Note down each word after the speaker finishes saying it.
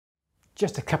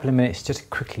just a couple of minutes just to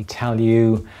quickly tell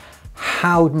you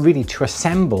how really to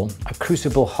assemble a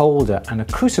crucible holder and a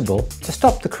crucible to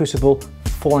stop the crucible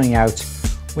falling out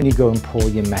when you go and pour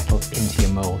your metal into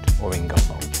your mold or ingot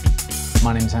mold.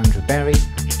 My name's Andrew Berry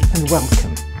and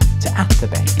welcome to At the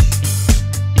Bench.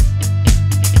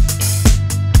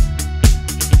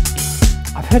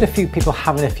 I've heard a few people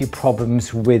having a few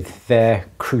problems with their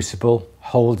crucible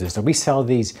holders. Now we sell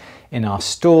these in our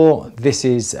store. This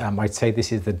is, I'd say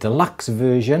this is the deluxe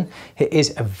version. It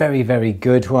is a very, very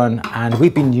good one. And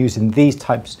we've been using these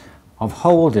types of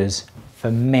holders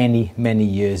for many, many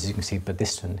years. As you can see, but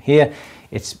this one here,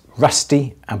 it's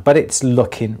rusty, but it's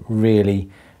looking really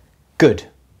good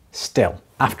still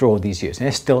after all these years, and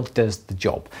it still does the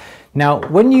job. Now,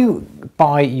 when you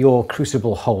buy your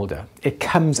crucible holder, it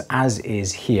comes as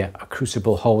is here, a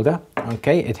crucible holder,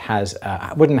 okay? It has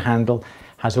a wooden handle,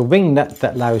 has a wing nut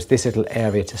that allows this little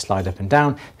area to slide up and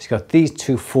down. It's got these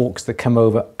two forks that come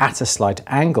over at a slight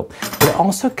angle, but it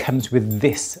also comes with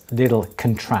this little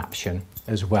contraption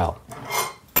as well.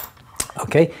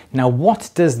 Okay, now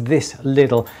what does this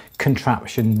little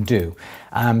contraption do?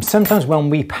 Sometimes when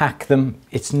we pack them,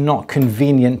 it's not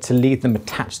convenient to leave them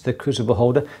attached to the crucible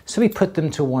holder, so we put them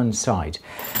to one side,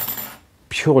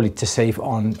 purely to save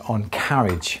on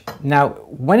carriage. Now,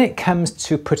 when it comes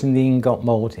to putting the ingot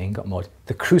mold,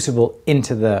 the crucible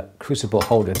into the crucible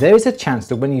holder, there is a chance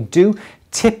that when you do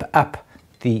tip up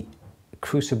the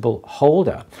crucible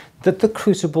holder, that the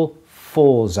crucible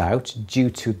falls out due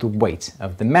to the weight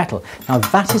of the metal. Now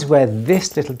that is where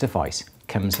this little device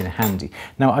comes in handy.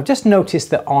 Now I've just noticed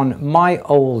that on my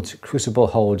old crucible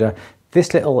holder,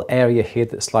 this little area here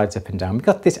that slides up and down, we've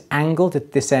got this angled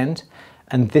at this end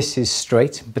and this is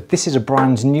straight, but this is a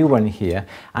brand new one here,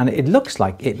 and it looks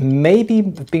like it may be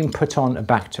being put on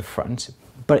back to front,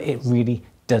 but it really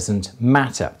doesn't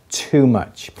matter too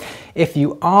much. If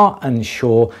you are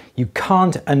unsure, you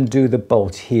can't undo the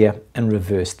bolt here and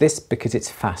reverse this because it's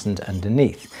fastened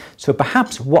underneath. So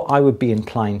perhaps what I would be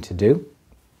inclined to do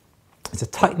is to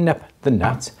tighten up the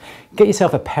nut, get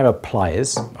yourself a pair of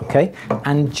pliers, okay,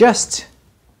 and just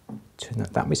turn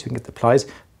that way so we can get the pliers,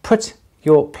 put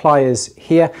your pliers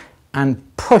here and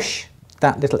push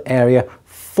that little area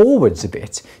forwards a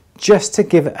bit, just to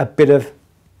give it a bit of,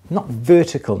 not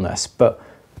verticalness, but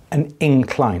an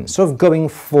incline, sort of going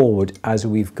forward as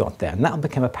we've got there. And that'll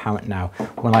become apparent now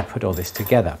when I put all this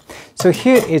together. So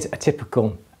here is a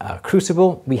typical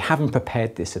crucible. We haven't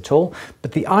prepared this at all,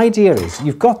 but the idea is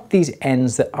you've got these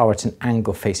ends that are at an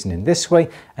angle facing in this way,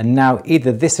 and now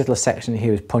either this little section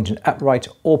here is pointing upright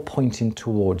or pointing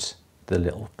towards the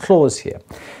little claws here.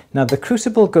 Now the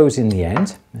crucible goes in the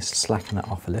end. Let's slacken that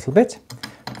off a little bit.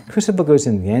 Crucible goes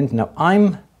in the end. Now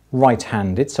I'm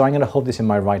right-handed, so I'm going to hold this in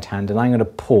my right hand and I'm going to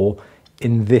pour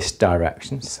in this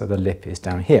direction, so the lip is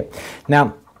down here.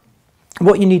 Now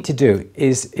what you need to do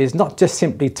is not just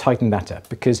simply tighten that up,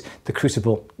 because the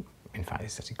crucible, in fact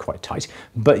it's actually quite tight,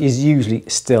 but is usually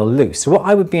still loose. So what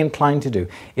I would be inclined to do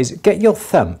is get your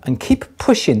thumb and keep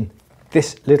pushing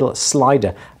this little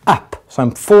slider up. So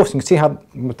I'm forcing, see how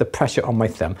with the pressure on my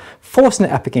thumb, forcing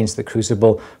it up against the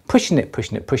crucible, pushing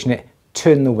it,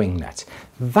 turn the wing nut.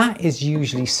 That is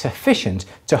usually sufficient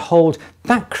to hold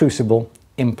that crucible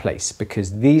in place,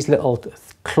 because these little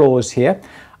claws here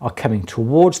are coming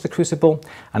towards the crucible,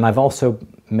 and I've also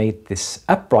made this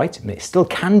upright. I mean, it still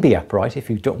can be upright if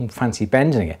you don't fancy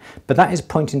bending it, but that is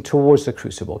pointing towards the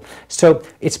crucible. So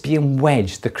it's being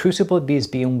wedged, the crucible is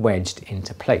being wedged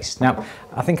into place. Now,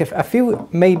 I think a few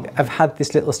may have had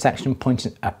this little section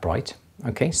pointing upright,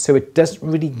 okay, so it doesn't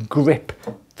really grip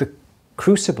the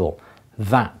crucible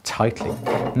that tightly.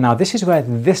 Now this is where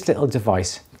this little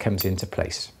device comes into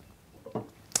place.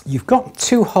 You've got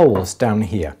two holes down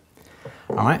here,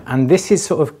 all right, and this is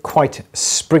sort of quite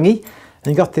springy, and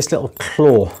you've got this little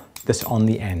claw that's on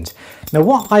the end. Now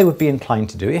what I would be inclined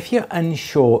to do, if you're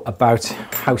unsure about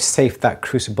how safe that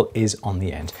crucible is on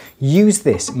the end, use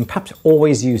this, and perhaps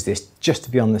always use this just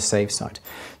to be on the safe side.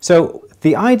 So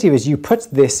the idea is you put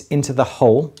this into the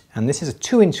hole, and this is a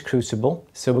 2-inch crucible,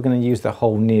 so we're going to use the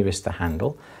hole nearest the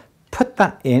handle. Put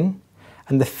that in,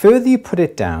 and the further you put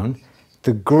it down,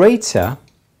 the greater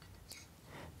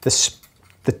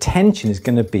the tension is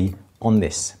going to be on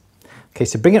this. Okay,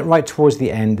 so bring it right towards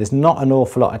the end. There's not an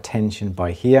awful lot of tension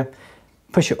by here.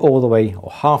 Push it all the way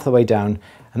or half the way down,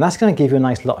 and that's going to give you a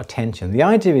nice lot of tension. The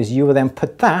idea is you will then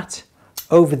put that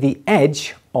over the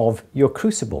edge of your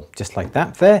crucible, just like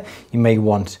that there. You may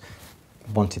want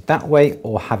it that way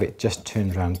or have it just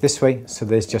turned around this way, so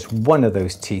there's just one of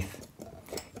those teeth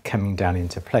coming down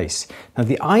into place. Now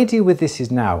the idea with this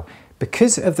is now,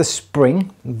 because of the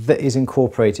spring that is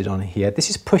incorporated on here, this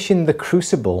is pushing the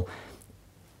crucible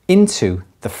into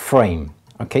the frame.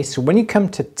 Okay, so when you come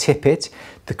to tip it,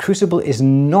 the crucible is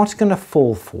not going to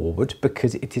fall forward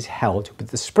because it is held with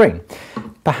the spring.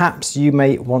 Perhaps you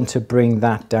may want to bring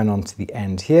that down onto the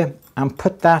end here and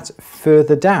put that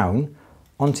further down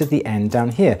onto the end down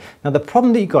here. Now the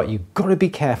problem that you've got to be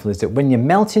careful is that when you're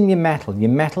melting your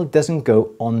metal doesn't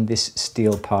go on this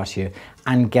steel part here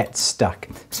and get stuck.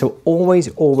 So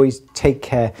always take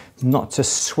care not to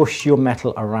swoosh your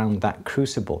metal around that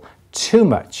crucible too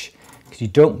much, because you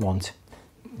don't want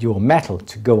your metal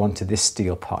to go onto this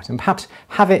steel part, and perhaps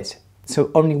have it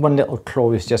so only one little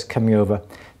claw is just coming over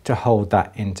to hold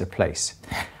that into place.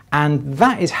 And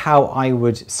that is how I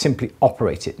would simply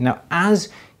operate it. Now, as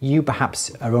you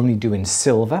perhaps are only doing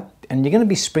silver and you're going to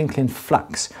be sprinkling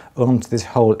flux onto this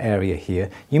whole area here,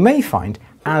 you may find,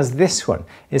 as this one,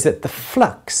 is that the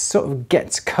flux sort of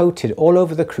gets coated all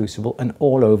over the crucible and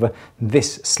all over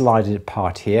this slided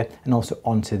part here, and also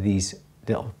onto these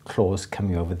little claws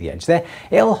coming over the edge there.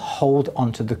 It'll hold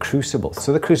onto the crucible,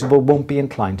 so the crucible won't be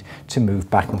inclined to move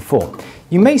back and forth.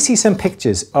 You may see some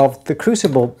pictures of the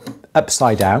crucible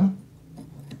upside down,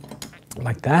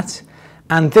 like that,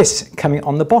 and this coming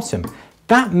on the bottom.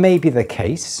 That may be the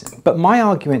case, but my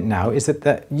argument now is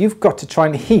that you've got to try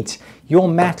and heat your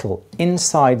metal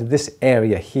inside this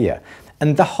area here.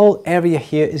 And the whole area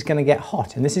here is going to get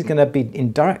hot, and this is going to be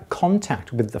in direct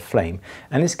contact with the flame,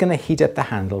 and it's going to heat up the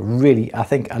handle really, I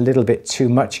think, a little bit too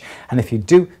much. And if you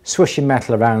do swish your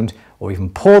metal around or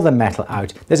even pour the metal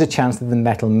out, there's a chance that the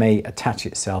metal may attach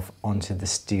itself onto the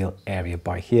steel area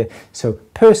by here. So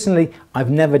personally, I've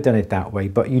never done it that way,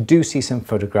 but you do see some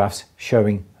photographs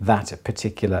showing that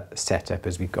particular setup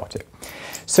as we've got it.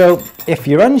 So if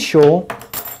you're unsure,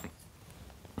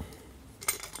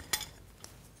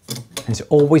 it's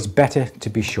always better to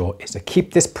be sure, is to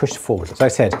keep this pushed forward. As I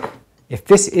said, if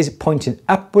this is pointing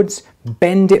upwards,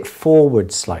 bend it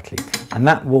forward slightly, and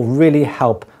that will really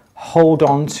help hold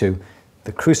on to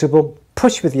the crucible.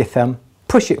 Push with your thumb,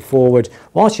 push it forward.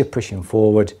 Whilst you're pushing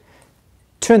forward,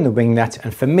 turn the wing nut,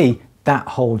 and for me, that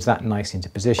holds that nice into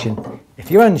position. If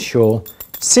you're unsure,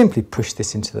 simply push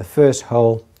this into the first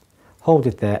hole, hold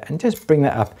it there, and just bring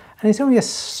that up. And it's only a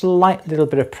slight little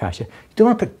bit of pressure. You don't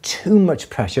want to put too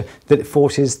much pressure that it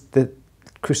forces the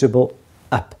crucible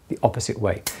up the opposite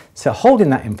way. So holding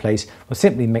that in place will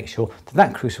simply make sure that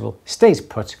that crucible stays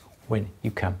put when you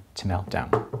come to melt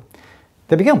down.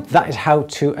 There we go. That is how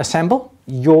to assemble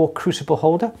your crucible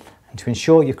holder and to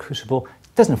ensure your crucible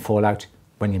doesn't fall out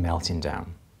when you're melting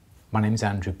down. My name is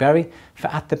Andrew Berry for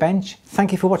At The Bench.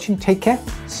 Thank you for watching. Take care.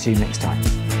 See you next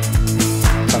time.